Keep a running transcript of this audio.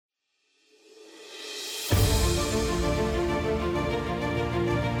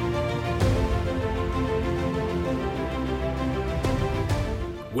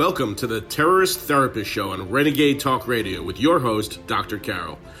Welcome to the Terrorist Therapist Show on Renegade Talk Radio with your host, Dr.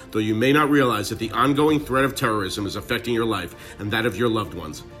 Carol. Though you may not realize that the ongoing threat of terrorism is affecting your life and that of your loved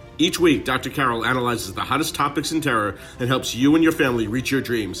ones. Each week, Dr. Carol analyzes the hottest topics in terror and helps you and your family reach your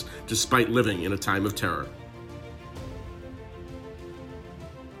dreams despite living in a time of terror.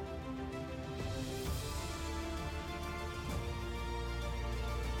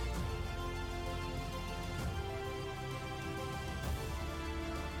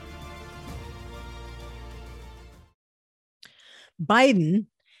 Biden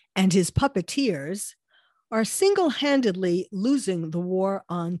and his puppeteers are single-handedly losing the war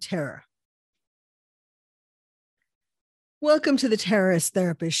on terror. Welcome to the Terrorist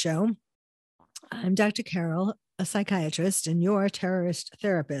Therapist Show. I'm Dr. Carol, a psychiatrist and your terrorist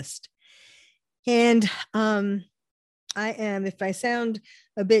therapist. And I am, if I sound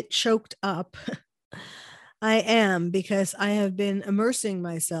a bit choked up, I am, because I have been immersing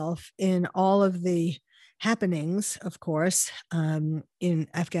myself in all of the happenings, of course, in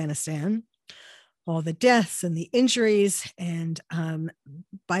Afghanistan, all the deaths and the injuries, and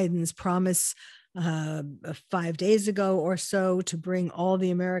Biden's promise 5 days ago or so to bring all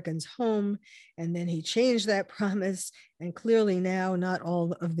the Americans home. And then he changed that promise. And clearly now not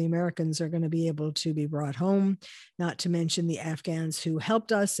all of the Americans are going to be able to be brought home, not to mention the Afghans who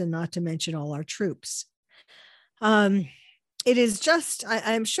helped us, and not to mention all our troops. It is just,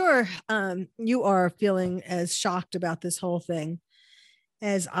 I'm sure you are feeling as shocked about this whole thing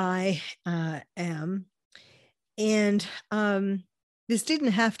as I am. And this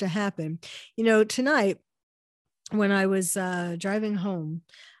didn't have to happen. You know, tonight when I was driving home,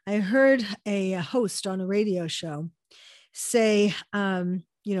 I heard a host on a radio show say,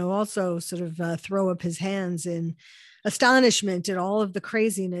 also sort of throw up his hands in astonishment at all of the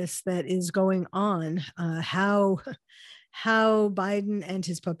craziness that is going on, how Biden and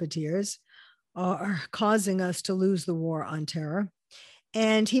his puppeteers are causing us to lose the war on terror.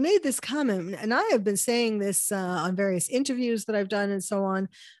 And he made this comment, and I have been saying this on various interviews that I've done and so on,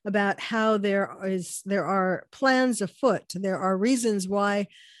 about how there are plans afoot. There are reasons why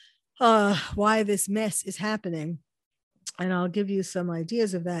this mess is happening. And I'll give you some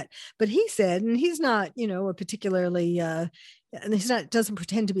ideas of that. But he said, and he's not, a particularly, doesn't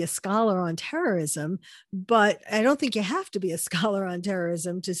pretend to be a scholar on terrorism, but I don't think you have to be a scholar on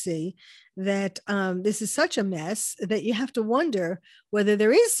terrorism to see that this is such a mess that you have to wonder whether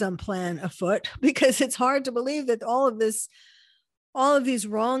there is some plan afoot, because it's hard to believe that all of these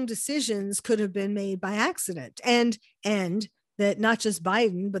wrong decisions could have been made by accident, and that not just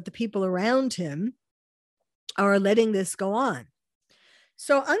Biden, but the people around him are letting this go on.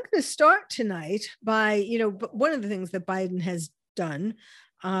 So I'm going to start tonight by, one of the things that Biden has done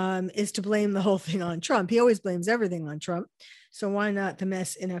is to blame the whole thing on Trump. He always blames everything on Trump. So why not the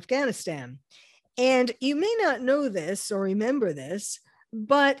mess in Afghanistan? And you may not know this or remember this,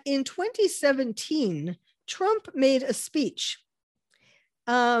 but in 2017, Trump made a speech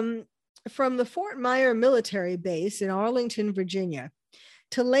from the Fort Myer military base in Arlington, Virginia,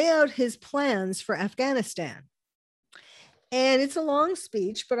 to lay out his plans for Afghanistan. And it's a long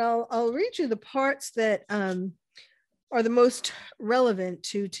speech, but I'll read you the parts that are the most relevant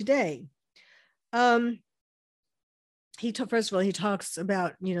to today. First of all, he talks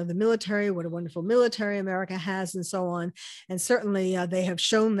about, the military, what a wonderful military America has, and so on. And certainly they have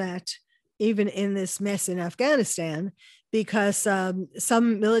shown that even in this mess in Afghanistan, because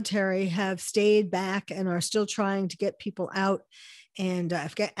some military have stayed back and are still trying to get people out, and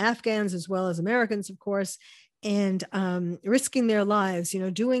Afghans as well as Americans, of course, and risking their lives,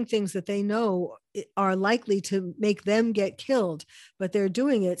 doing things that they know are likely to make them get killed, but they're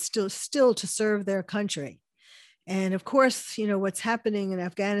doing it still to serve their country. And of course, what's happening in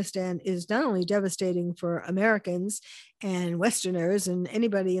Afghanistan is not only devastating for Americans and Westerners and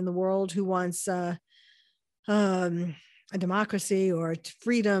anybody in the world who wants a democracy or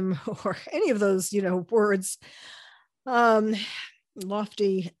freedom or any of those, words,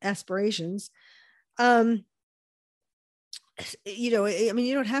 lofty aspirations. You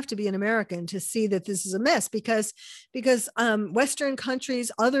don't have to be an American to see that this is a mess, because Western countries,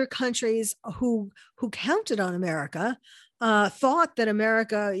 other countries who counted on America, thought that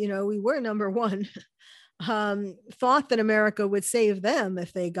America, we were number one, thought that America would save them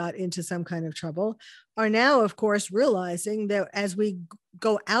if they got into some kind of trouble, are now, of course, realizing that as we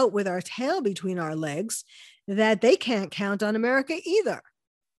go out with our tail between our legs, that they can't count on America either.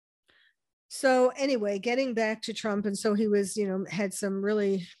 So anyway, getting back to Trump, and so he was, had some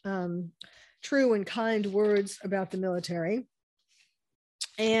really true and kind words about the military.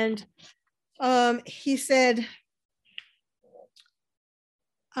 And he said,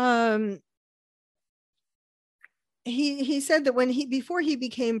 He said that before he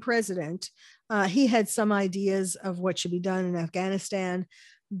became president, he had some ideas of what should be done in Afghanistan,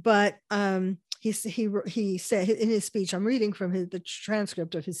 but he said in his speech, I'm reading from the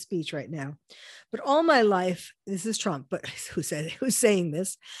transcript of his speech right now. But all my life, this is Trump, but who's saying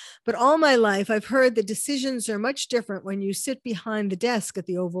this? But all my life, I've heard that decisions are much different when you sit behind the desk at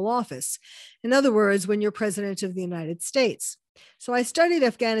the Oval Office. In other words, when you're president of the United States. So I studied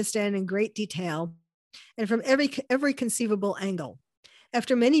Afghanistan in great detail and from every conceivable angle.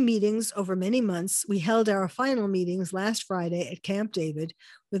 After many meetings over many months, we held our final meetings last Friday at Camp David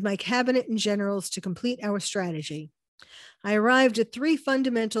with my cabinet and generals to complete our strategy. I arrived at 3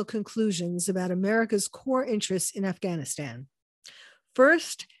 fundamental conclusions about America's core interests in Afghanistan.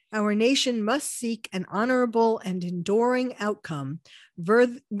 First, our nation must seek an honorable and enduring outcome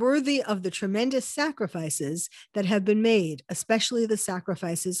worthy of the tremendous sacrifices that have been made, especially the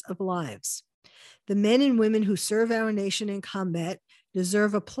sacrifices of lives. The men and women who serve our nation in combat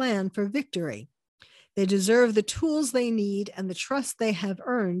deserve a plan for victory. They deserve the tools they need and the trust they have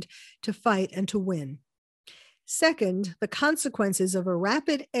earned to fight and to win. Second, the consequences of a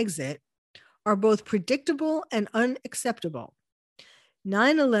rapid exit are both predictable and unacceptable.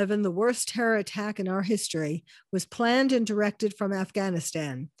 9/11, the worst terror attack in our history, was planned and directed from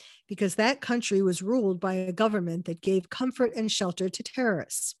Afghanistan because that country was ruled by a government that gave comfort and shelter to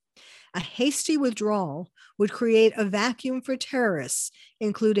terrorists. A hasty withdrawal would create a vacuum for terrorists,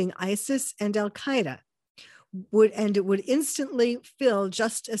 including ISIS and Al-Qaeda, and it would instantly fill,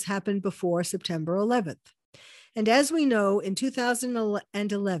 just as happened before September 11th. And as we know, in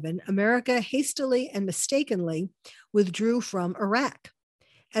 2011, America hastily and mistakenly withdrew from Iraq.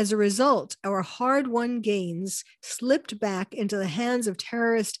 As a result, our hard-won gains slipped back into the hands of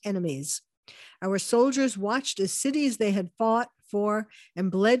terrorist enemies. Our soldiers watched as cities they had fought for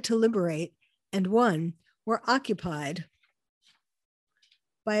and bled to liberate and won were occupied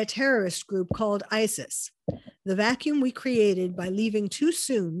by a terrorist group called ISIS. The vacuum we created by leaving too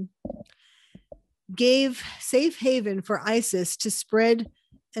soon gave safe haven for ISIS to spread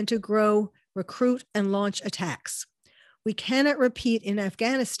and to grow, recruit, and launch attacks. We cannot repeat in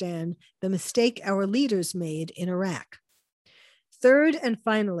Afghanistan the mistake our leaders made in Iraq. Third and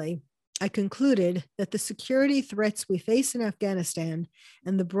finally, I concluded that the security threats we face in Afghanistan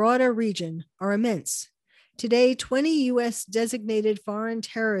and the broader region are immense. Today, 20 U.S. designated foreign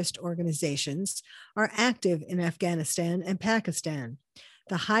terrorist organizations are active in Afghanistan and Pakistan,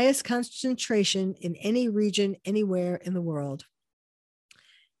 the highest concentration in any region anywhere in the world.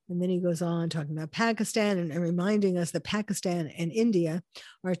 And then he goes on talking about Pakistan and reminding us that Pakistan and India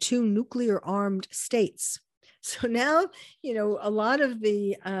are 2 nuclear-armed states. So now, a lot of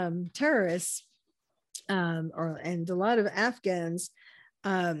the terrorists and a lot of Afghans,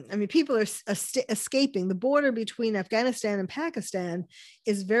 people are escaping. The border between Afghanistan and Pakistan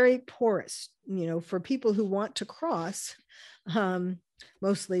is very porous, for people who want to cross,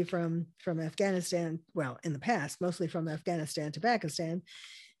 mostly from Afghanistan, well, in the past, mostly from Afghanistan to Pakistan,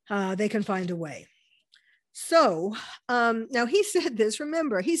 they can find a way. So now he said this,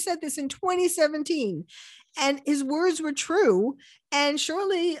 remember, he said this in 2017, and his words were true. And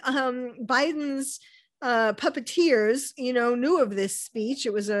surely Biden's puppeteers, knew of this speech.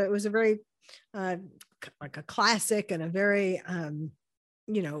 It was a very like a classic and a very,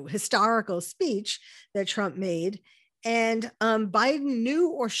 historical speech that Trump made. And Biden knew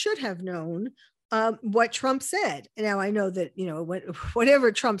or should have known what Trump said. Now, I know that,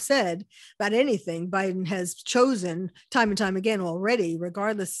 whatever Trump said about anything, Biden has chosen time and time again already,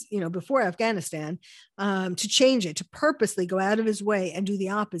 regardless, before Afghanistan, to change it, to purposely go out of his way and do the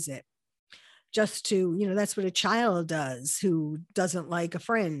opposite. Just to, that's what a child does who doesn't like a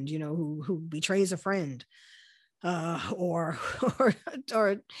friend, who betrays a friend. Or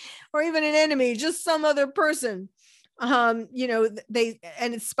even an enemy, just some other person. They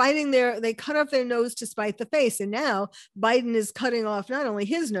cut off their nose to spite the face. And now Biden is cutting off not only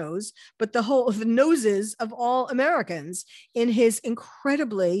his nose, but the noses of all Americans in his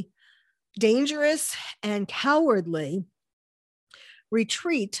incredibly dangerous and cowardly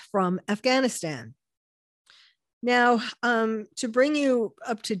retreat from Afghanistan. Now, to bring you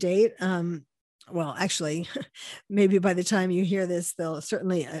up to date, well, actually, maybe by the time you hear this, they'll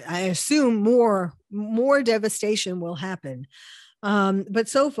certainly, I assume more devastation will happen. But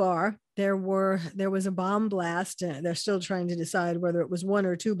so far, there was a bomb blast. They're still trying to decide whether it was 1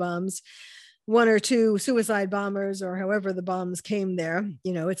 or 2 bombs, 1 or 2 suicide bombers, or however the bombs came there.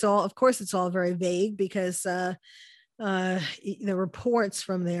 It's all very vague because the reports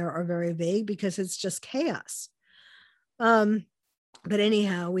from there are very vague because it's just chaos. But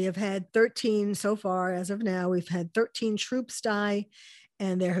anyhow, we have had 13 so far as of now. We've had 13 troops die,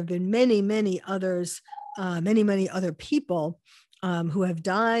 and there have been many, many others, many other people who have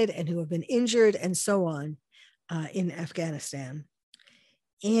died and who have been injured and so on in Afghanistan.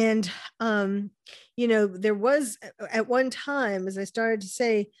 And, there was at one time, as I started to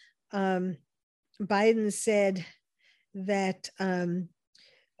say, Biden said that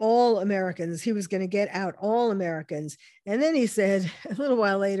all Americans, he was going to get out all Americans. And then he said, a little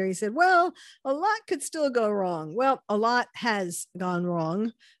while later, he said, well, a lot could still go wrong. Well, a lot has gone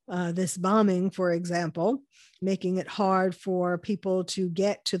wrong. This bombing, for example, making it hard for people to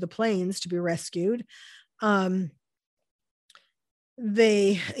get to the planes to be rescued.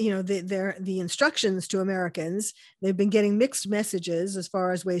 The instructions to Americans, they've been getting mixed messages as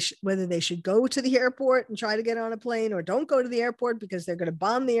far as whether they should go to the airport and try to get on a plane, or don't go to the airport because they're going to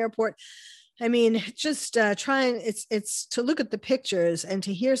bomb the airport. I mean, just it's to look at the pictures and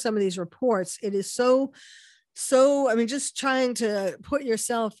to hear some of these reports. It is so, I mean, just trying to put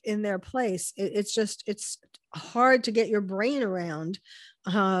yourself in their place. It's hard to get your brain around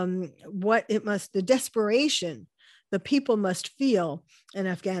the desperation the people must feel in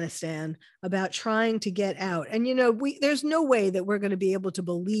Afghanistan about trying to get out. And, there's no way that we're going to be able to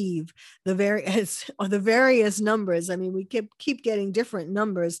believe the various numbers. I mean, we keep getting different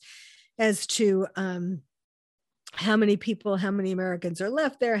numbers as to how many Americans are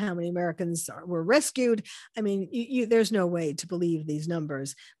left there, how many Americans were rescued. I mean, there's no way to believe these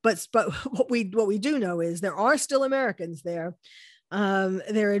numbers. But what we do know is there are still Americans there.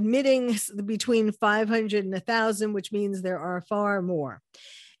 They're admitting between 500 and 1,000, which means there are far more.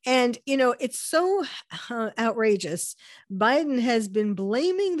 And, it's so outrageous. Biden has been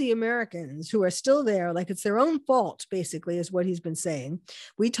blaming the Americans who are still there, like it's their own fault, basically, is what he's been saying.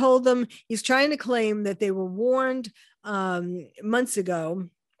 We told them, he's trying to claim that they were warned months ago,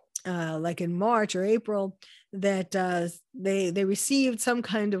 like in March or April, that they received some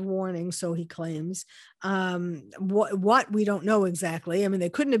kind of warning, so he claims. What we don't know exactly. I mean, they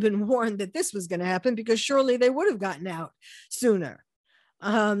couldn't have been warned that this was going to happen, because surely they would have gotten out sooner.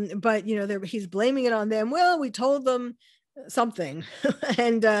 But he's blaming it on them. Well, we told them something,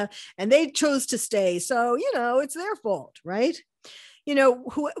 and they chose to stay, so it's their fault, right?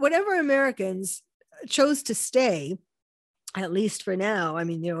 Whatever Americans chose to stay, at least for now. I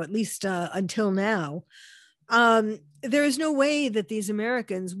mean, at least until now. There is no way that these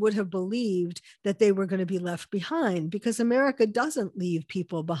Americans would have believed that they were going to be left behind, because America doesn't leave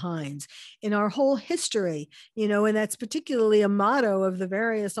people behind in our whole history, and that's particularly a motto of the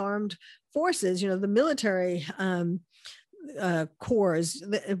various armed forces, the military corps.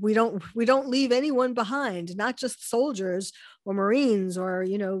 We don't leave anyone behind, not just soldiers or Marines or,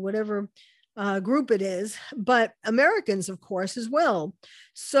 whatever group it is, but Americans, of course, as well.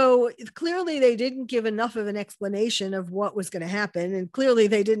 So clearly they didn't give enough of an explanation of what was going to happen. And clearly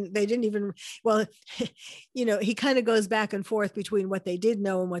they didn't even, well, he kind of goes back and forth between what they did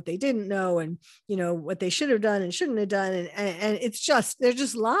know and what they didn't know, and, what they should have done and shouldn't have done. And they're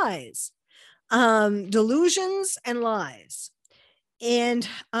just lies, delusions and lies. And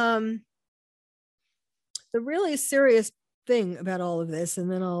the really serious thing about all of this,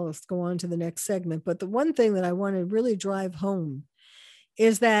 and then I'll go on to the next segment, but the one thing that I want to really drive home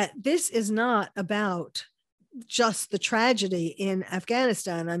is that this is not about just the tragedy in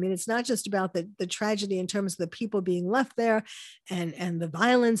Afghanistan. I mean, it's not just about the tragedy in terms of the people being left there and the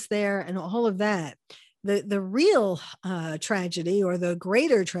violence there and all of that. The real tragedy, or the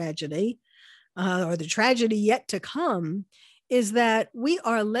greater tragedy, or the tragedy yet to come, is that we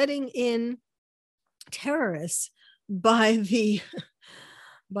are letting in terrorists by the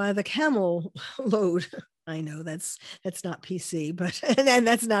camel load. I know that's not PC, but and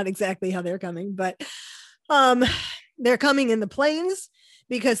that's not exactly how they're coming, but they're coming in the planes,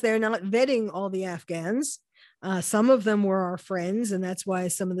 because they're not vetting all the Afghans. Some of them were our friends, and that's why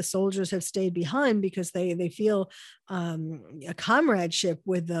some of the soldiers have stayed behind, because they feel a comradeship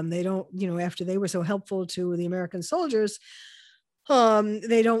with them. They don't, after they were so helpful to the American soldiers,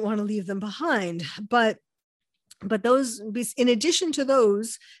 they don't want to leave them behind. But those, in addition to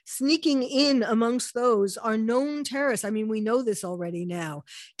those, sneaking in amongst those are known terrorists. I mean, we know this already now.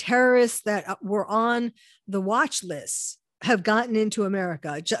 Terrorists that were on the watch lists have gotten into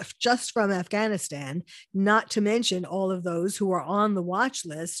America just from Afghanistan, not to mention all of those who are on the watch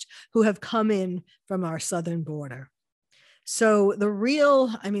list who have come in from our southern border. So the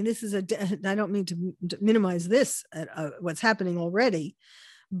real, I mean, this is I don't mean to minimize this, what's happening already,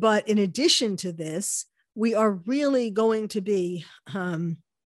 but in addition to this, we are really going to be in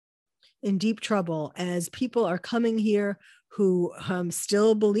deep trouble as people are coming here who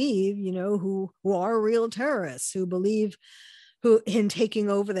still believe, who are real terrorists, who believe in taking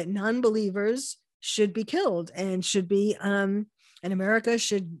over, that non-believers should be killed and should be, and America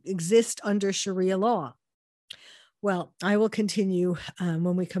should exist under Sharia law. Well, I will continue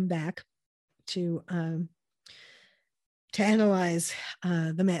when we come back to analyze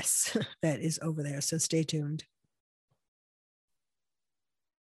the mess that is over there. So stay tuned.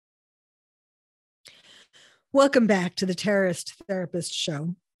 Welcome back to the Terrorist Therapist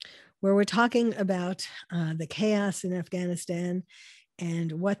Show, where we're talking about the chaos in Afghanistan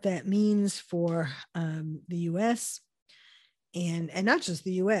and what that means for the U.S. and not just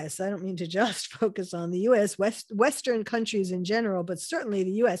the U.S. I don't mean to just focus on the U.S., Western countries in general, but certainly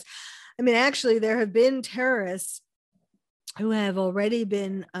the U.S. I mean, actually, there have been terrorists who have already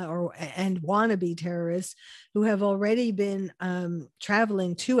been, and wannabe terrorists who have already been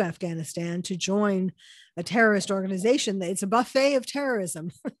traveling to Afghanistan to join a terrorist organization. It's a buffet of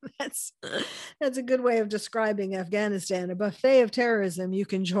terrorism. That's a good way of describing Afghanistan. A buffet of terrorism. You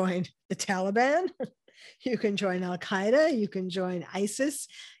can join the Taliban, you can join Al Qaeda, you can join ISIS.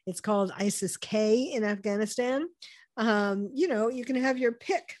 It's called ISIS-K in Afghanistan. You can have your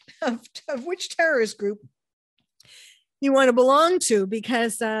pick of which terrorist group you want to belong to,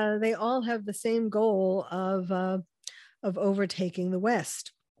 because they all have the same goal of overtaking the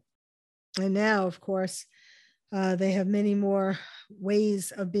West. And now, of course, they have many more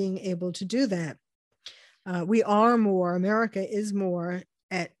ways of being able to do that. America is more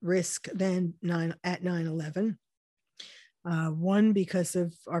at risk than at 9/11. One, because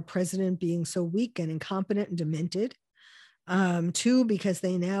of our president being so weak and incompetent and demented. Two, because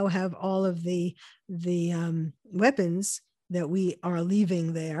they now have all of the weapons that we are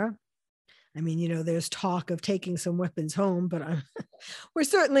leaving there. I mean, there's talk of taking some weapons home, but we're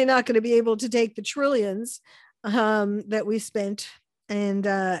certainly not going to be able to take the trillions that we spent and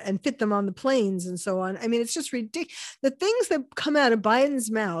fit them on the planes and so on. I mean, it's just ridiculous. The things that come out of Biden's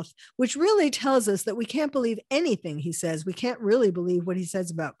mouth, which really tells us that we can't believe anything he says. We can't really believe what he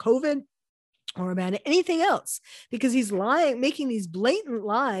says about COVID or about anything else, because he's lying, making these blatant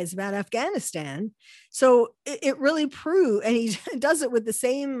lies about Afghanistan. So it really proves, and he does it with the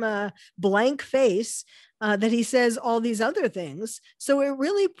same blank face that he says all these other things. So it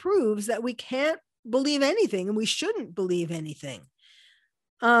really proves that we can't believe anything, and we shouldn't believe anything.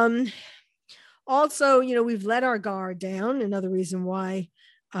 Also, we've let our guard down. Another reason why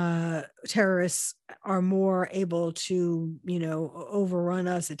terrorists are more able to, overrun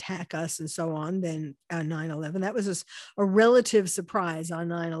us, attack us, and so on than on 9/11. That was just a relative surprise on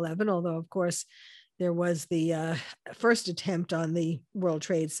 9/11, although, of course, there was the first attempt on the World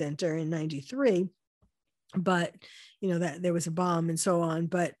Trade Center in 93, but, that there was a bomb and so on.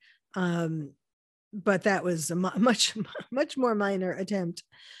 But that was a much, much more minor attempt.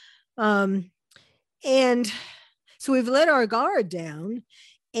 And so we've let our guard down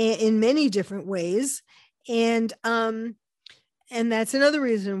in many different ways. And that's another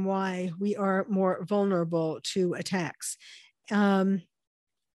reason why we are more vulnerable to attacks.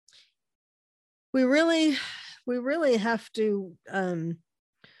 We really have to,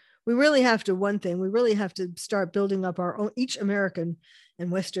 one thing, we really have to start building up our own, each American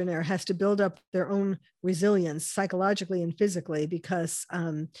and Westerner has to build up their own resilience psychologically and physically, because,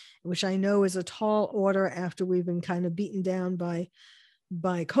 which I know is a tall order after we've been kind of beaten down by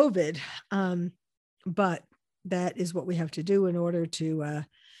COVID. But that is what we have to do in order to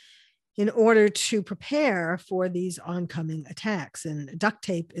prepare for these oncoming attacks, and duct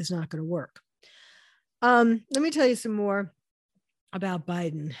tape is not going to work. Let me tell you some more about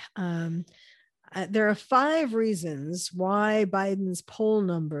Biden. There are 5 reasons why Biden's poll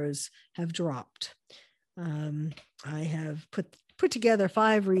numbers have dropped. I have put together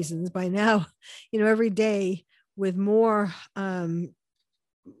 5 reasons. By now, every day with more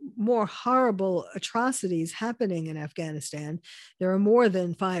horrible atrocities happening in Afghanistan, there are more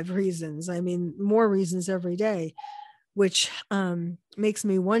than 5 reasons. I mean, more reasons every day, which makes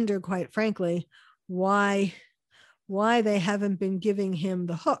me wonder, quite frankly, why they haven't been giving him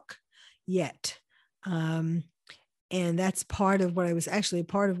the hook yet. And that's part of what I was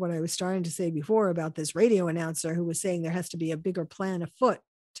starting to say before about this radio announcer who was saying there has to be a bigger plan afoot.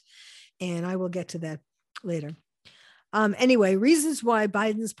 And I will get to that later. Anyway, reasons why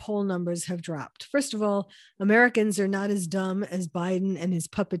Biden's poll numbers have dropped. First of all, Americans are not as dumb as Biden and his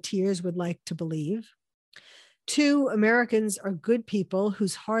puppeteers would like to believe. 2, Americans are good people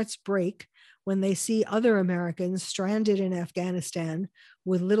whose hearts break when they see other Americans stranded in Afghanistan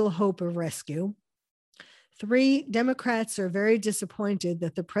with little hope of rescue. 3, Democrats are very disappointed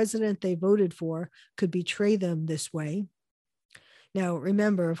that the president they voted for could betray them this way. Now,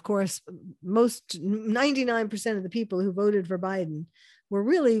 remember, of course, most 99% of the people who voted for Biden were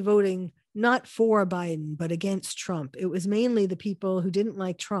really voting not for Biden, but against Trump. It was mainly the people who didn't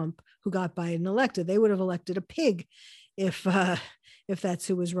like Trump who got Biden elected. They would have elected a pig if that's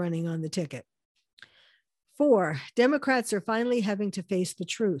who was running on the ticket. 4, Democrats are finally having to face the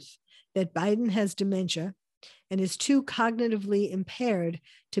truth that Biden has dementia and is too cognitively impaired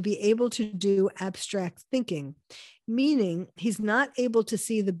to be able to do abstract thinking, meaning he's not able to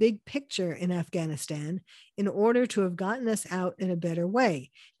see the big picture in Afghanistan in order to have gotten us out in a better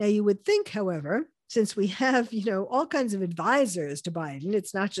way. Now, you would think, however, since we have, all kinds of advisors to Biden,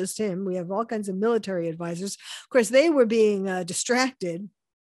 it's not just him, we have all kinds of military advisors. Of course, they were being distracted,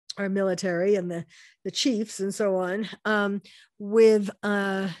 our military and the chiefs and so on,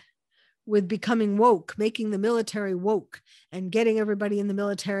 with becoming woke, making the military woke and getting everybody in the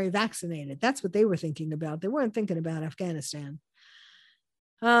military vaccinated. That's what they were thinking about. They weren't thinking about Afghanistan.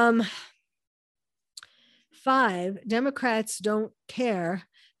 5, Democrats don't care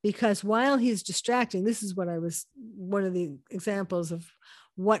because while he's distracting, this is one of the examples of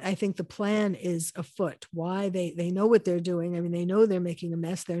what I think the plan is afoot, why they know what they're doing. I mean, they know they're making a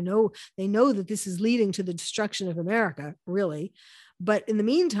mess. They know that this is leading to the destruction of America, really. But in the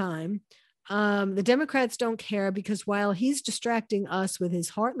meantime, the Democrats don't care because while he's distracting us with his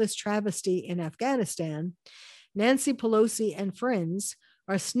heartless travesty in Afghanistan, Nancy Pelosi and friends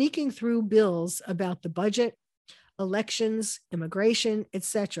are sneaking through bills about the budget, elections, immigration,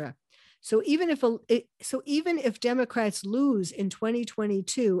 etc. So even if Democrats lose in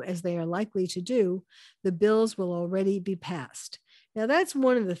 2022, as they are likely to do, the bills will already be passed. Now, that's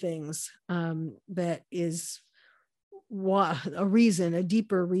one of the things that is a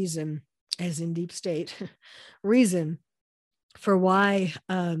deeper reason, as in deep state, reason for why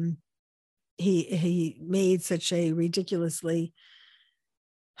he made such a ridiculously,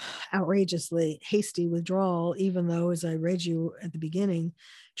 outrageously hasty withdrawal, even though, as I read you at the beginning,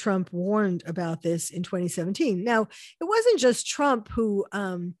 Trump warned about this in 2017. Now, it wasn't just Trump who,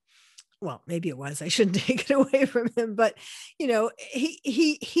 well, maybe it was, I shouldn't take it away from him, but he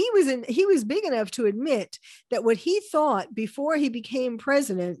was big enough to admit that what he thought before he became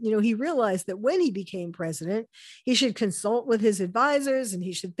president, he realized that when he became president, he should consult with his advisors and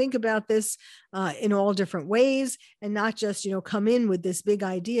he should think about this in all different ways and not just, come in with this big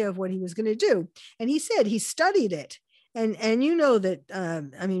idea of what he was going to do. And he said he studied it. And that,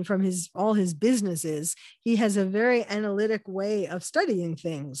 from all his businesses, he has a very analytic way of studying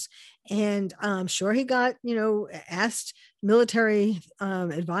things. And I'm sure he got, asked military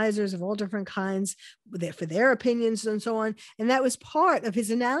advisors of all different kinds for their opinions and so on. And that was part of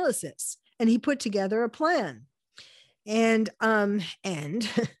his analysis. And he put together a plan. And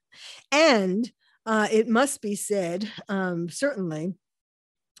it must be said, certainly,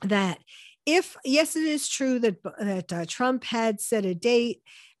 that yes, it is true that Trump had set a date,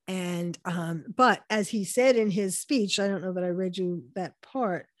 but as he said in his speech, I don't know that I read you that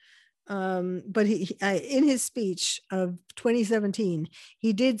part, but in his speech of 2017,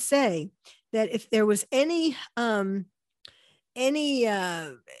 he did say that if there was any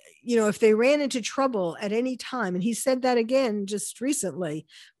if they ran into trouble at any time, and he said that again just recently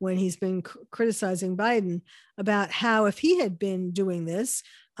when he's been criticizing Biden about how if he had been doing this,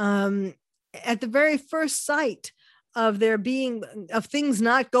 at the very first sight of things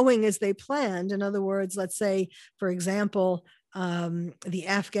not going as they planned, in other words, let's say, for example, the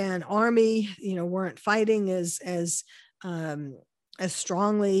Afghan army, weren't fighting as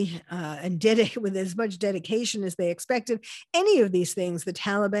strongly and with as much dedication as they expected. Any of these things, the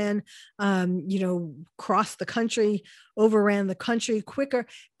Taliban, crossed the country, overran the country quicker.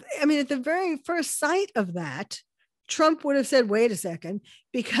 I mean, at the very first sight of that, Trump would have said, wait a second,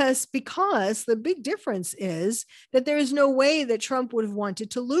 because the big difference is that there is no way that Trump would have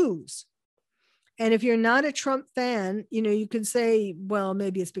wanted to lose. And if you're not a Trump fan, you could say, well,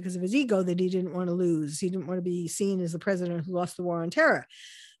 maybe it's because of his ego that he didn't want to lose. He didn't want to be seen as the president who lost the war on terror.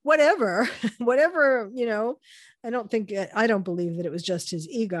 Whatever, I don't believe that it was just his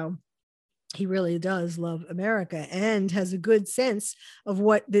ego. He really does love America and has a good sense of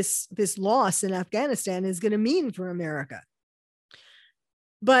what this loss in Afghanistan is going to mean for America.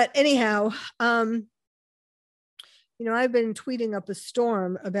 But anyhow, I've been tweeting up a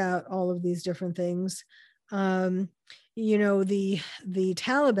storm about all of these different things. The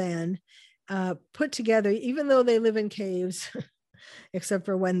Taliban put together, even though they live in caves, except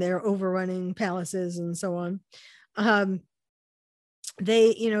for when they're overrunning palaces and so on,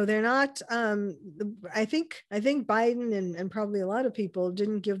 they, they're not, I think Biden and probably a lot of people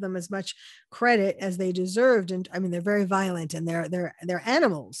didn't give them as much credit as they deserved. And I mean, they're very violent, and they're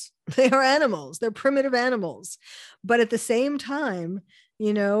animals. They are animals. They're primitive animals. But at the same time,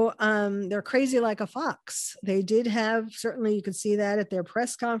 they're crazy like a fox. They did have, certainly you could see that at their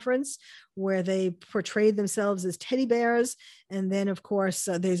press conference, where they portrayed themselves as teddy bears. And then, of course,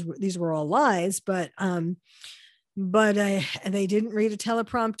 these were all lies, but they didn't read a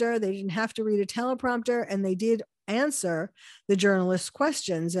teleprompter. They didn't have to read a teleprompter, and they did answer the journalists'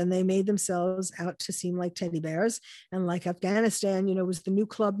 questions, and they made themselves out to seem like teddy bears, and like Afghanistan, was the new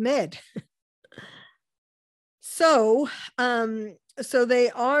Club Med. So they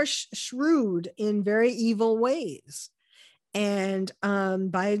are shrewd in very evil ways. And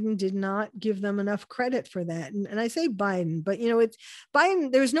Biden did not give them enough credit for that. And I say Biden, but it's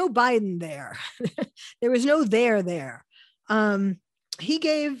Biden. There was no Biden there. There was no there. He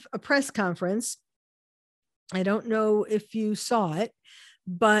gave a press conference. I don't know if you saw it,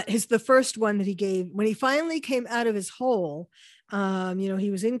 but it's the first one that he gave when he finally came out of his hole. He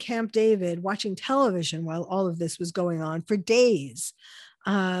was in Camp David watching television while all of this was going on for days.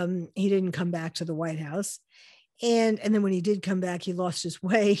 He didn't come back to the White House. And then when he did come back, he lost his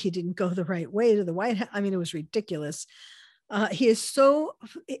way. He didn't go the right way to the White House. I mean, it was ridiculous. He is so,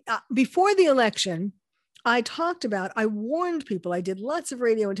 before the election, I warned people. I did lots of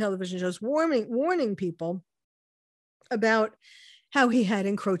radio and television shows warning people about how he had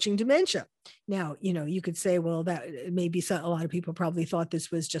encroaching dementia. Now, you could say, well, that maybe a lot of people probably thought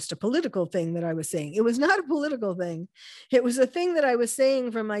this was just a political thing that I was saying. It was not a political thing. It was a thing that I was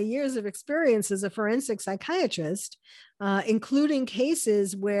saying from my years of experience as a forensic psychiatrist, including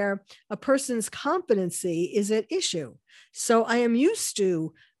cases where a person's competency is at issue. So I am used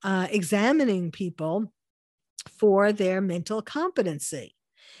to examining people for their mental competency.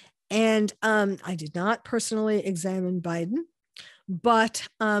 And I did not personally examine Biden. But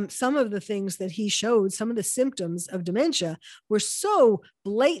some of the things that he showed, some of the symptoms of dementia were so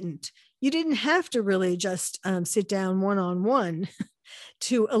blatant. You didn't have to really just sit down one-on-one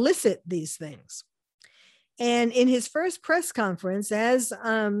to elicit these things. And in his first press conference, as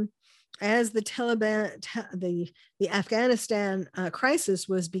the Taliban, the Afghanistan crisis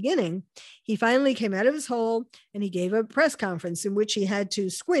was beginning, he finally came out of his hole and he gave a press conference in which he had to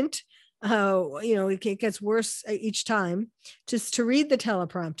squint. It gets worse each time, just to read the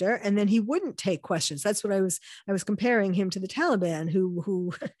teleprompter, and then he wouldn't take questions. That's what I was comparing him to the Taliban,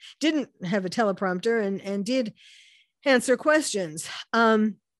 who didn't have a teleprompter and did answer questions.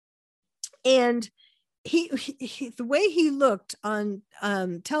 And he the way he looked on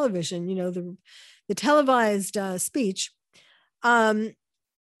television, the televised speech,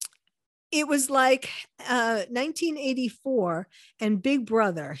 it was like 1984 and Big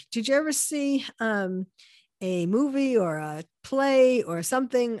Brother. Did you ever see a movie or a play or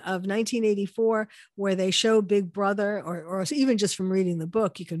something of 1984 where they show Big Brother, or even just from reading the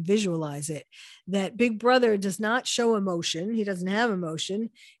book, you can visualize it, that Big Brother does not show emotion. He doesn't have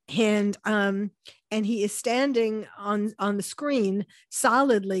emotion. And he is standing on the screen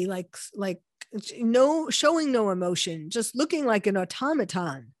solidly, like showing no emotion, just looking like an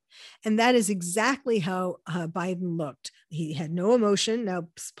automaton. And that is exactly how Biden looked. He had no emotion. Now,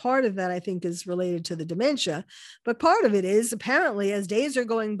 part of that, I think, is related to the dementia, but part of it is apparently as days are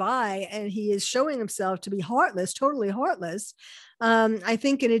going by and he is showing himself to be heartless, totally heartless. I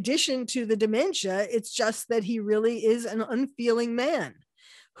think in addition to the dementia, it's just that he really is an unfeeling man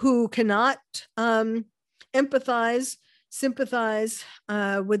who cannot empathize, sympathize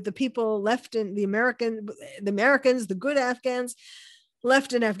with the people left in the Americans, the good Afghans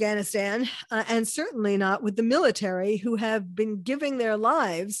left in Afghanistan, and certainly not with the military who have been giving their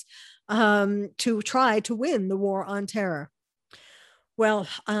lives to try to win the war on terror. Well,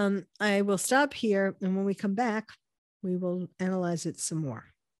 I will stop here, and when we come back, we will analyze it some more.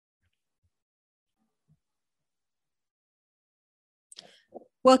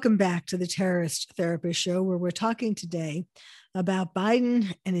 Welcome back to the Terrorist Therapist Show, where we're talking today about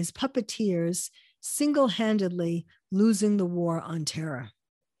Biden and his puppeteers single-handedly losing the war on terror.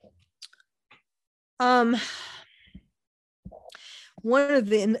 One of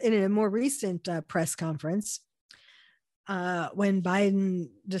the in a more recent press conference, when Biden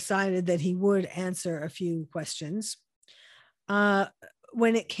decided that he would answer a few questions,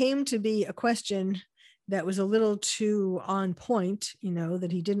 when it came to be a question that was a little too on point,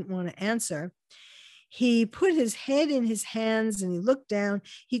 that he didn't want to answer, he put his head in his hands and he looked down.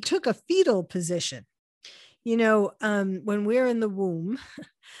 He took a fetal position. When we're in the womb,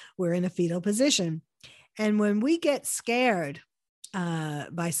 we're in a fetal position. And when we get scared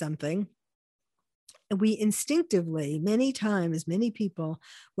by something, we instinctively, many times, many people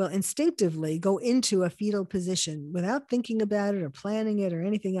will instinctively go into a fetal position without thinking about it or planning it or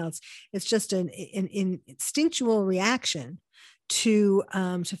anything else. It's just an instinctual reaction to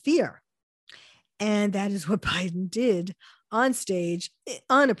fear. And that is what Biden did on stage,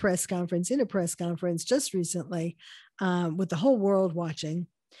 on a press conference, in a press conference just recently, with the whole world watching.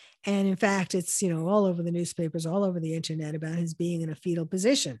 And in fact, it's, all over the newspapers, all over the internet about his being in a fetal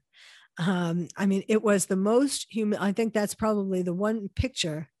position. I mean, it was the most human. I think that's probably the one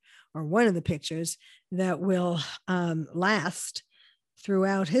picture, or one of the pictures, that will last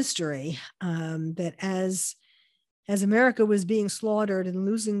throughout history. That as America was being slaughtered and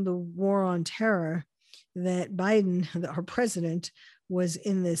losing the war on terror, that Biden, our president, was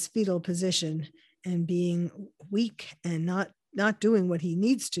in this fetal position and being weak and not doing what he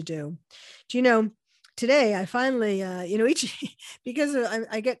needs to do. Do you know? Today, I finally, because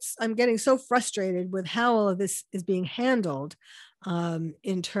I'm getting so frustrated with how all of this is being handled,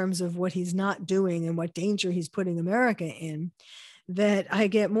 in terms of what he's not doing and what danger he's putting America in, that I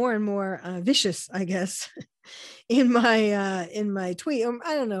get more and more vicious, I guess, in my tweet.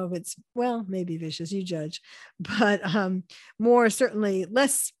 I don't know if it's, well, maybe vicious, you judge, but more certainly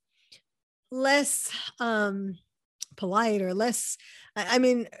less polite, or less, I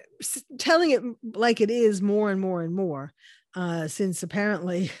mean, telling it like it is more and more and more, since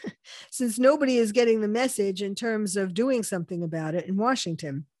apparently, since nobody is getting the message in terms of doing something about it in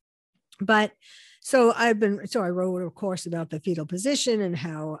Washington. But so I wrote, of course, about the fetal position and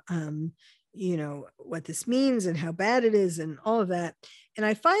how, what this means and how bad it is and all of that. And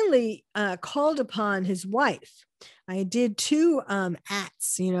I finally called upon his wife. I did 2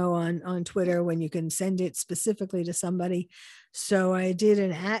 ats, on Twitter, when you can send it specifically to somebody. So I did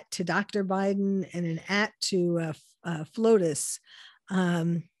an at to Dr. Biden and an at to FLOTUS.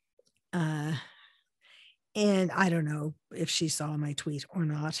 And I don't know if she saw my tweet or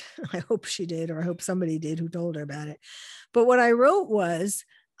not. I hope she did, or I hope somebody did who told her about it. But what I wrote was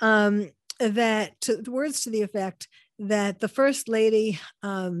that words to the effect that the First Lady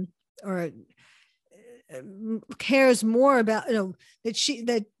cares more about,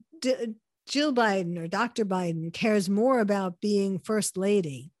 that Jill Biden, or Dr. Biden, cares more about being First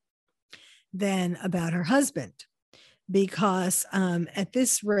Lady than about her husband, because at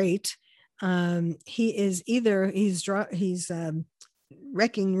this rate, he's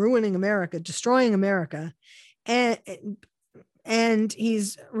ruining America, destroying America, and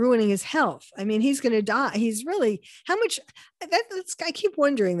he's ruining his health. I mean, he's going to die. He's really, how much, I keep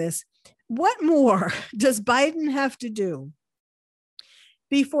wondering this. What more does Biden have to do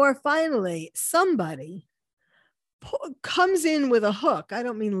before finally somebody comes in with a hook? I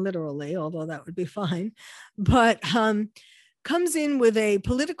don't mean literally, although that would be fine, but comes in with a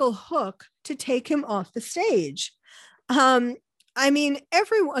political hook to take him off the stage. I mean,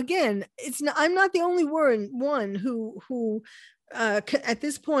 everyone, again, I'm not the only one who at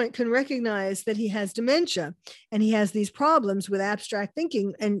this point can recognize that he has dementia and he has these problems with abstract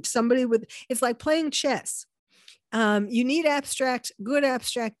thinking. And it's like playing chess. You need good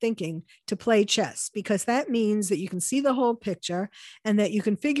abstract thinking to play chess, because that means that you can see the whole picture and that you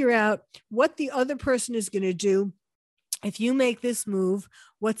can figure out what the other person is going to do. If you make this move,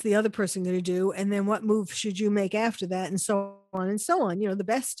 what's the other person going to do? And then what move should you make after that? And so on and so on. The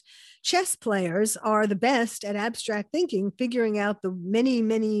best chess players are the best at abstract thinking, figuring out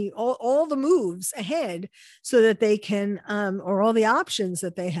the all the moves ahead so that they can, or all the options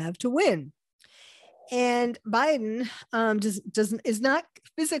that they have to win. And Biden is not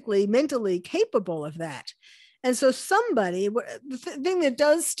physically, mentally capable of that. And so the thing that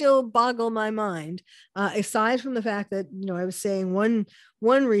does still boggle my mind, aside from the fact that, I was saying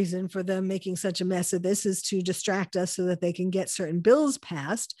one reason for them making such a mess of this is to distract us so that they can get certain bills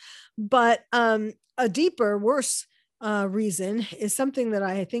passed. But a deeper, worse reason is something that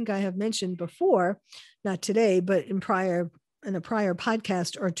I think I have mentioned before, not today, but in a prior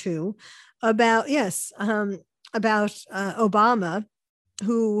podcast or two, about Obama,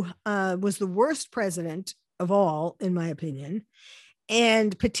 who was the worst president of all, in my opinion,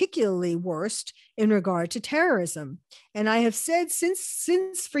 and particularly worst in regard to terrorism. And I have said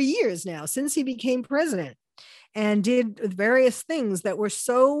since for years now, since he became president and did various things that were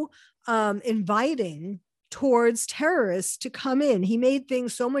so inviting towards terrorists to come in, he made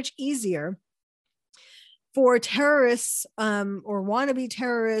things so much easier for terrorists, or wannabe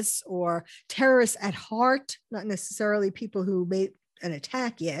terrorists, or terrorists at heart, not necessarily people who made an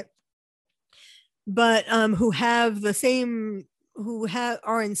attack yet, but who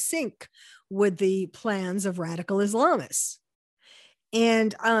are in sync with the plans of radical Islamists.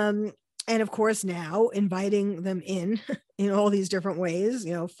 And of course now inviting them in all these different ways,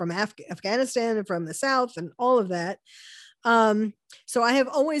 from Afghanistan and from the South and all of that. So I have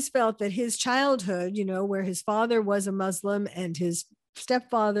always felt that his childhood, where his father was a Muslim and his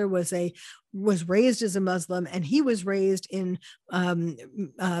stepfather was raised as a Muslim, and he was raised in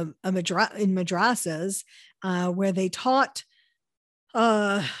madrasas where they taught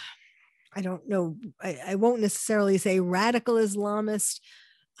I don't know, I won't necessarily say radical Islamist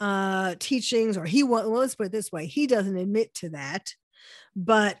teachings, or let's put it this way, he doesn't admit to that.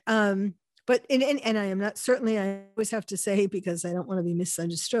 But and I am not, certainly I always have to say, because I don't want to be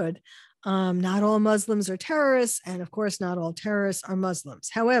misunderstood, not all Muslims are terrorists, and of course not all terrorists are Muslims.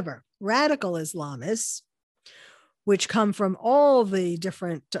 However, radical Islamists, which come from all the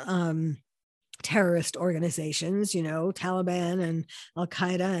different terrorist organizations, Taliban and Al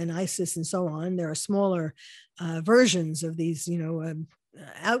Qaeda and ISIS and so on. There are smaller versions of these,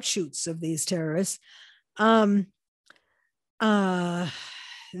 outshoots of these terrorists.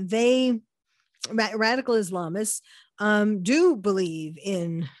 Radical Islamists do believe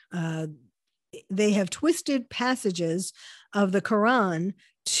in, they have twisted passages of the Quran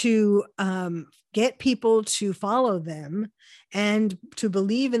to get people to follow them and to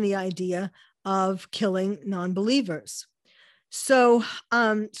believe in the idea of killing non-believers. So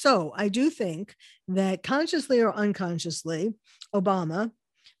I do think that consciously or unconsciously, Obama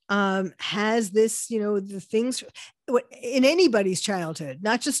has this, the things in anybody's childhood,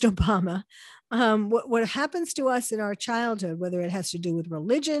 not just Obama. What happens to us in our childhood, whether it has to do with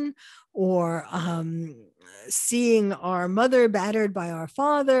religion or seeing our mother battered by our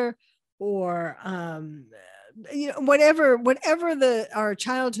father, or whatever our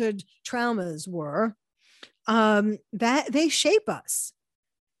childhood traumas were, that they shape us.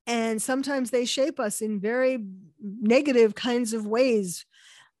 And sometimes they shape us in very negative kinds of ways.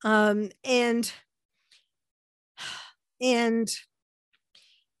 And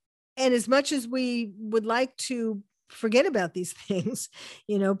as much as we would like to forget about these things,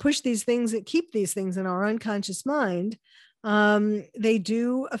 push these things, keep these things in our unconscious mind, they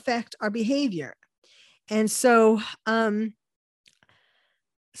do affect our behavior. And so that's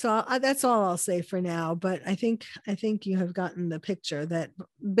all I'll say for now. But I think you have gotten the picture that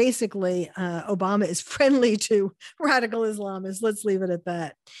basically Obama is friendly to radical Islamists. Let's leave it at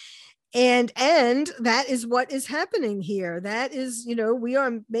that. And that is what is happening here. That is,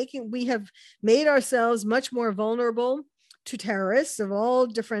 we have made ourselves much more vulnerable to terrorists of all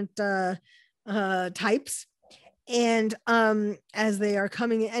different types. And as they are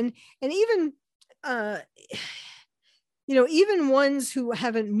coming in, and even even ones who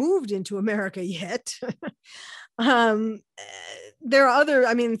haven't moved into America yet. There are other,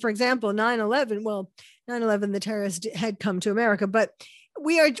 for example, 9/11, the terrorists had come to America, but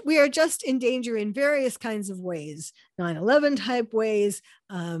we are just in danger in various kinds of ways, 9/11 type ways,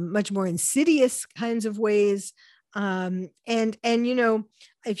 much more insidious kinds of ways. And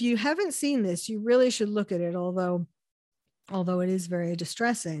if you haven't seen this, you really should look at it, although it is very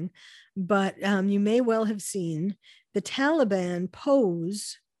distressing. But you may well have seen the Taliban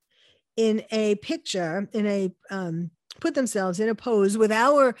pose in a picture, put themselves in a pose with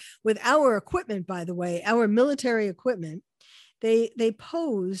our equipment, by the way, our military equipment. They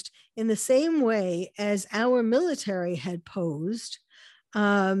posed in the same way as our military had posed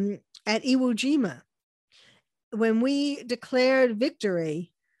at Iwo Jima. When we declared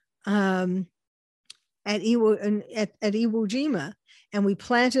victory at Iwo Jima, and we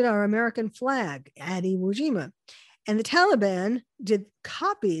planted our American flag at Iwo Jima. And the Taliban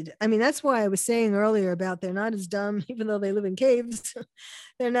copied. That's why I was saying earlier about they're not as dumb, even though they live in caves.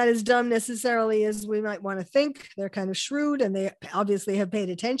 They're not as dumb necessarily as we might want to think. They're kind of shrewd, and they obviously have paid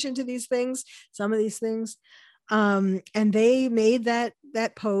attention to these things, some of these things. And they made that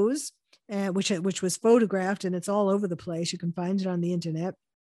pose, which was photographed, and it's all over the place. You can find it on the internet.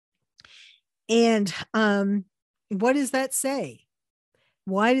 And what does that say?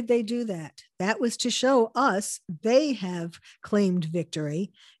 Why did they do that? That was to show us they have claimed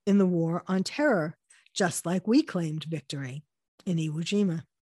victory in the war on terror, just like we claimed victory in Iwo Jima.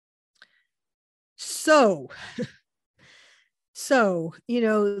 So,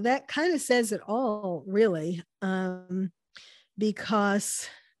 that kind of says it all, really, because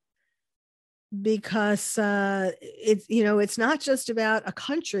it's not just about a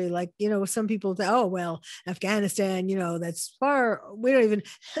country, like, some people say, oh, well, Afghanistan, that's far, we don't even,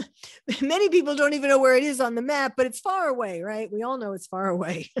 many people don't even know where it is on the map, but it's far away, right? We all know it's far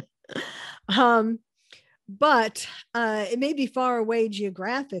away. But it may be far away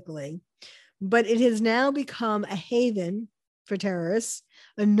geographically, but it has now become a haven for terrorists,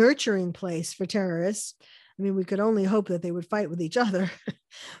 a nurturing place for terrorists. I mean, we could only hope that they would fight with each other,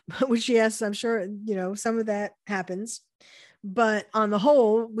 which, yes, I'm sure, some of that happens. But on the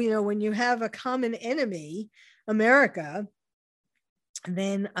whole, when you have a common enemy, America,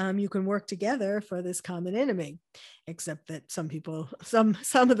 then you can work together for this common enemy, except that some people, some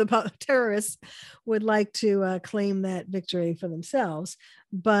of the terrorists would like to claim that victory for themselves.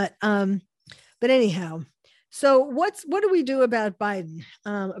 But anyhow, so what do we do about Biden?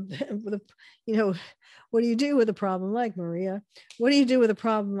 What do you do with a problem like Maria? What do you do with a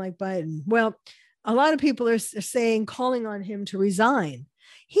problem like Biden? Well, a lot of people are saying, calling on him to resign.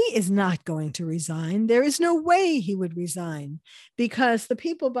 He is not going to resign. There is no way he would resign, because the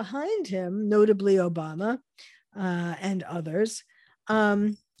people behind him, notably Obama and others,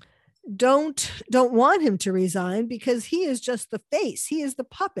 don't want him to resign, because he is just the face. He is the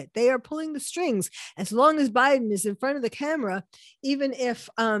puppet. They are pulling the strings. As long as Biden is in front of the camera, even if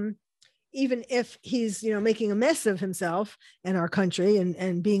he's making a mess of himself and our country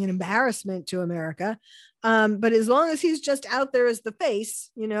and being an embarrassment to America, but as long as he's just out there as the face,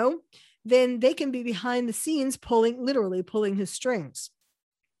 then they can be behind the scenes literally pulling his strings.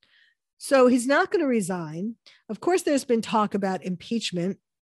 So he's not going to resign. Of course, there's been talk about impeachment,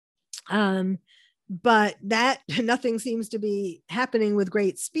 but that nothing seems to be happening with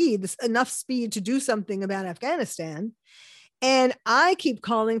great speed, enough speed to do something about Afghanistan. And I keep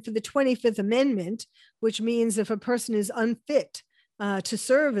calling for the 25th Amendment, which means if a person is unfit to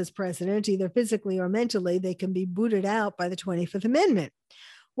serve as president, either physically or mentally, they can be booted out by the 25th Amendment.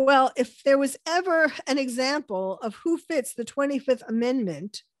 Well, if there was ever an example of who fits the 25th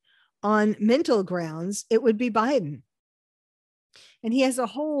Amendment on mental grounds, it would be Biden. And he has a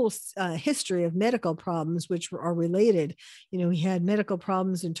whole history of medical problems which are related. He had medical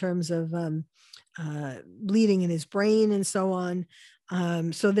problems in terms of bleeding in his brain and so on.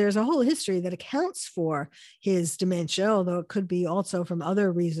 So there's a whole history that accounts for his dementia, although it could be also from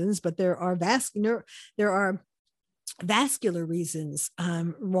other reasons. But there are vascular reasons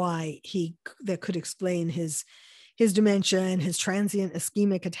why that could explain his dementia and his transient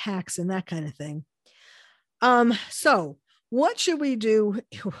ischemic attacks and that kind of thing. So what should we do?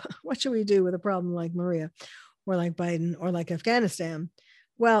 What should we do with a problem like Maria, or like Biden, or like Afghanistan?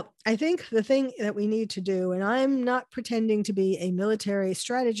 Well, I think the thing that we need to do, and I'm not pretending to be a military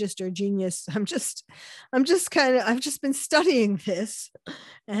strategist or genius. I've just been studying this,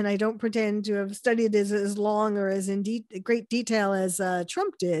 and I don't pretend to have studied it as long or as in great detail as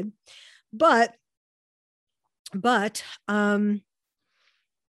Trump did. But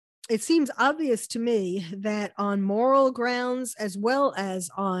it seems obvious to me that on moral grounds, as well as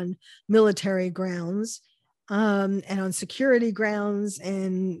on military grounds, and on security grounds,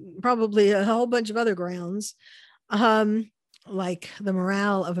 and probably a whole bunch of other grounds, like the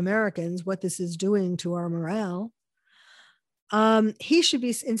morale of Americans, what this is doing to our morale, he should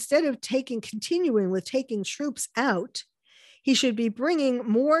be, instead of continuing with taking troops out, he should be bringing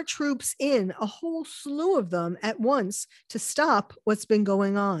more troops in, a whole slew of them at once, to stop what's been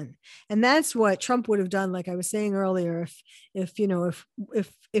going on. And that's what Trump would have done, like I was saying earlier, if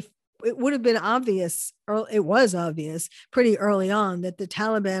it would have been obvious, or it was obvious pretty early on, that the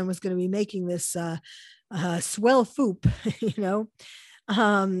Taliban was going to be making this swell foop,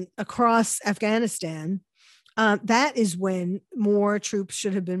 across Afghanistan. That is when more troops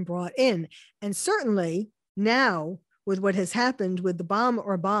should have been brought in. And certainly now, with what has happened with the bomb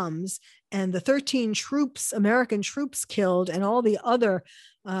or bombs, and the 13 American troops killed, and all the other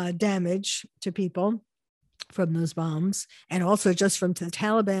damage to people from those bombs, and also just from the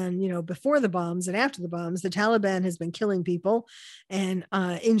Taliban, before the bombs and after the bombs, the Taliban has been killing people and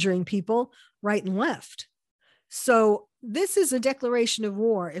injuring people right and left. So this is a declaration of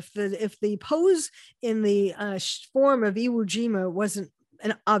war. If the pose in the form of Iwo Jima wasn't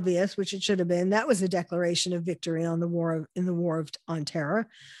an obvious, which it should have been, that was a declaration of victory on the war on terror.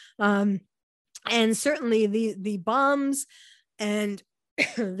 And certainly the bombs and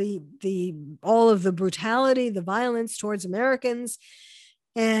all of the brutality, the violence towards Americans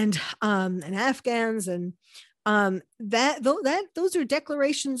and Afghans, and those are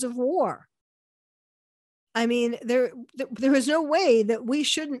declarations of war. I mean, there is no way that we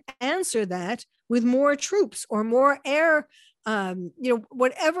shouldn't answer that with more troops or more air,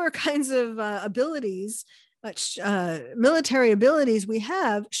 whatever kinds of abilities, military abilities we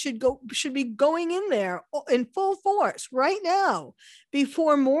have should be going in there in full force right now,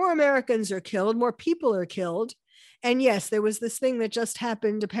 before more Americans are killed, more people are killed. And yes, there was this thing that just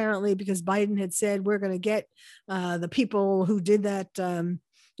happened, apparently, because Biden had said, we're going to get the people who did that,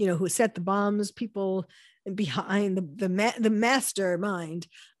 who set the bombs, people behind the mastermind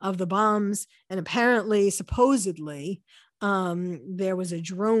of the bombs. And apparently, supposedly, there was a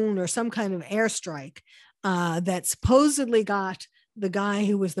drone or some kind of airstrike that supposedly got the guy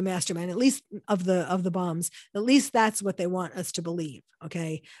who was the mastermind, at least of the bombs. At least that's what they want us to believe.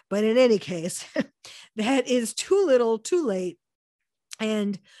 Okay. But in any case, that is too little, too late.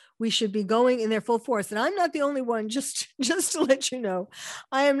 And we should be going in their full force. And I'm not the only one, just to let you know,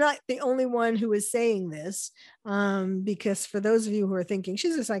 I am not the only one who is saying this, because for those of you who are thinking,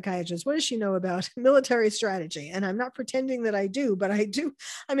 she's a psychiatrist, what does she know about military strategy? And I'm not pretending that I do, but I do.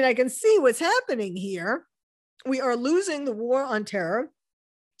 I mean, I can see what's happening here. We are losing the war on terror.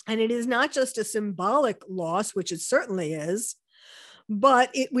 And it is not just a symbolic loss, which it certainly is,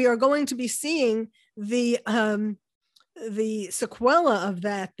 but we are going to be seeing the sequela of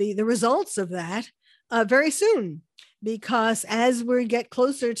that, the results of that very soon, because as we get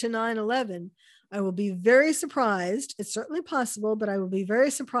closer to 9/11, I will be very surprised. It's certainly possible, but I will be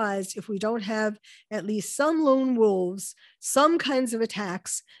very surprised if we don't have at least some lone wolves, some kinds of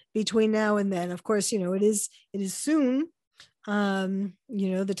attacks between now and then. Of course, it is soon.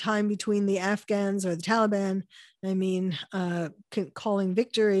 The time between the Afghans or the Taliban, calling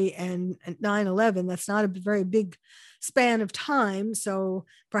victory and 9/11, that's not a very big span of time. So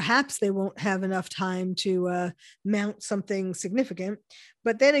perhaps they won't have enough time to mount something significant.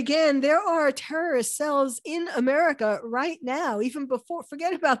 But then again, there are terrorist cells in America right now, even before,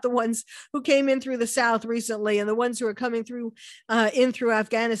 forget about the ones who came in through the South recently and the ones who are coming through through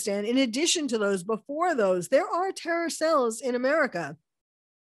Afghanistan. In addition to those, before those, there are terror cells in America.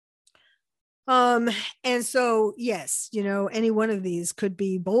 And so, yes, any one of these could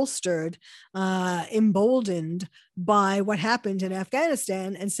be bolstered, emboldened by what happened in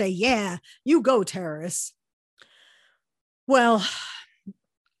Afghanistan and say, yeah, you go, terrorists. Well,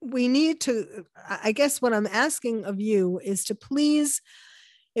 we need to, I guess what I'm asking of you is to please,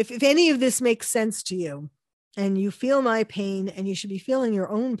 if any of this makes sense to you and you feel my pain, and you should be feeling your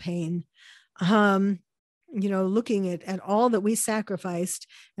own pain, looking at all that we sacrificed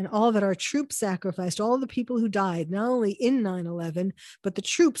and all that our troops sacrificed, all the people who died, not only in 9/11, but the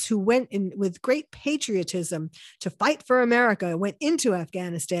troops who went in with great patriotism to fight for America, went into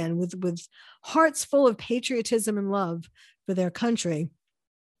Afghanistan with hearts full of patriotism and love for their country,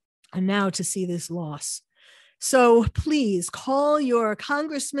 and now to see this loss. So please call your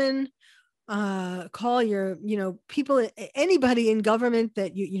congressman, call your, people, anybody in government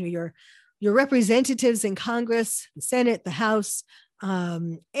that your representatives in Congress, the Senate, the House,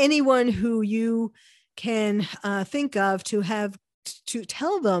 anyone who you can think of to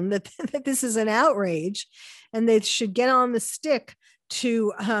tell them that this is an outrage, and they should get on the stick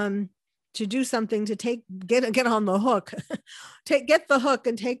to do something to get on the hook, get the hook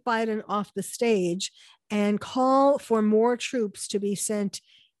and take Biden off the stage, and call for more troops to be sent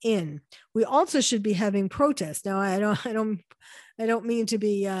in. We also should be having protests. Now, I don't mean to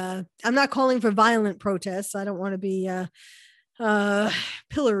be, I'm not calling for violent protests. I don't want to be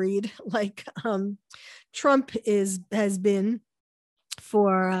pilloried like Trump has been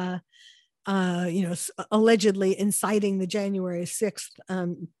for, allegedly inciting the January 6th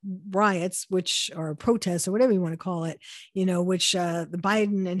riots, or protests, or whatever you want to call it, which the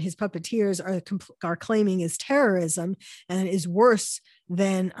Biden and his puppeteers are claiming is terrorism and is worse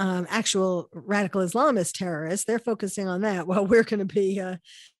than actual radical Islamist terrorists. They're focusing on that while we're going to be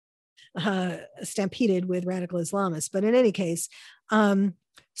stampeded with radical Islamists. But in any case, in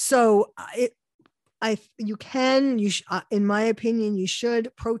my opinion, you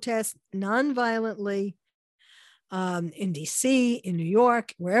should protest nonviolently in DC, in New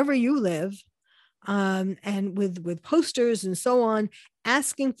York, wherever you live, and with posters and so on,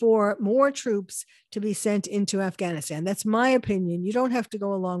 asking for more troops to be sent into Afghanistan. That's my opinion. You don't have to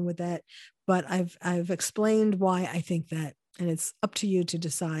go along with that, but I've explained why I think that, and it's up to you to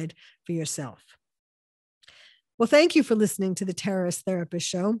decide for yourself. Well, thank you for listening to the Terrorist Therapist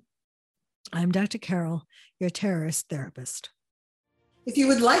Show. I'm Dr. Carol, your terrorist therapist. If you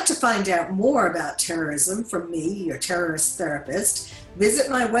would like to find out more about terrorism from me, your terrorist therapist, visit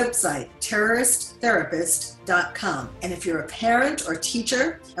my website, terroristtherapist.com. And if you're a parent or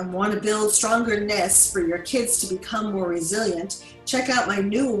teacher and want to build stronger nests for your kids to become more resilient, check out my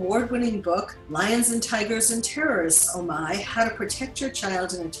new award-winning book, Lions and Tigers and Terrorists, Oh My, How to Protect Your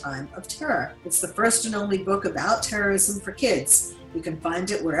Child in a Time of Terror. It's the first and only book about terrorism for kids. You can find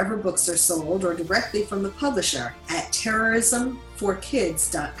it wherever books are sold or directly from the publisher at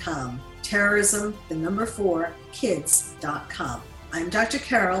terrorismforkids.com. Terrorism, 4, kids.com. I'm Dr.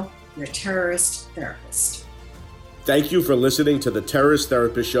 Carol, your terrorist therapist. Thank you for listening to the Terrorist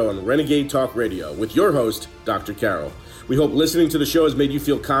Therapist Show on Renegade Talk Radio with your host, Dr. Carol. We hope listening to the show has made you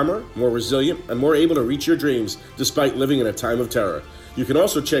feel calmer, more resilient, and more able to reach your dreams despite living in a time of terror. You can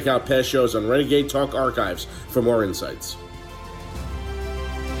also check out past shows on Renegade Talk Archives for more insights.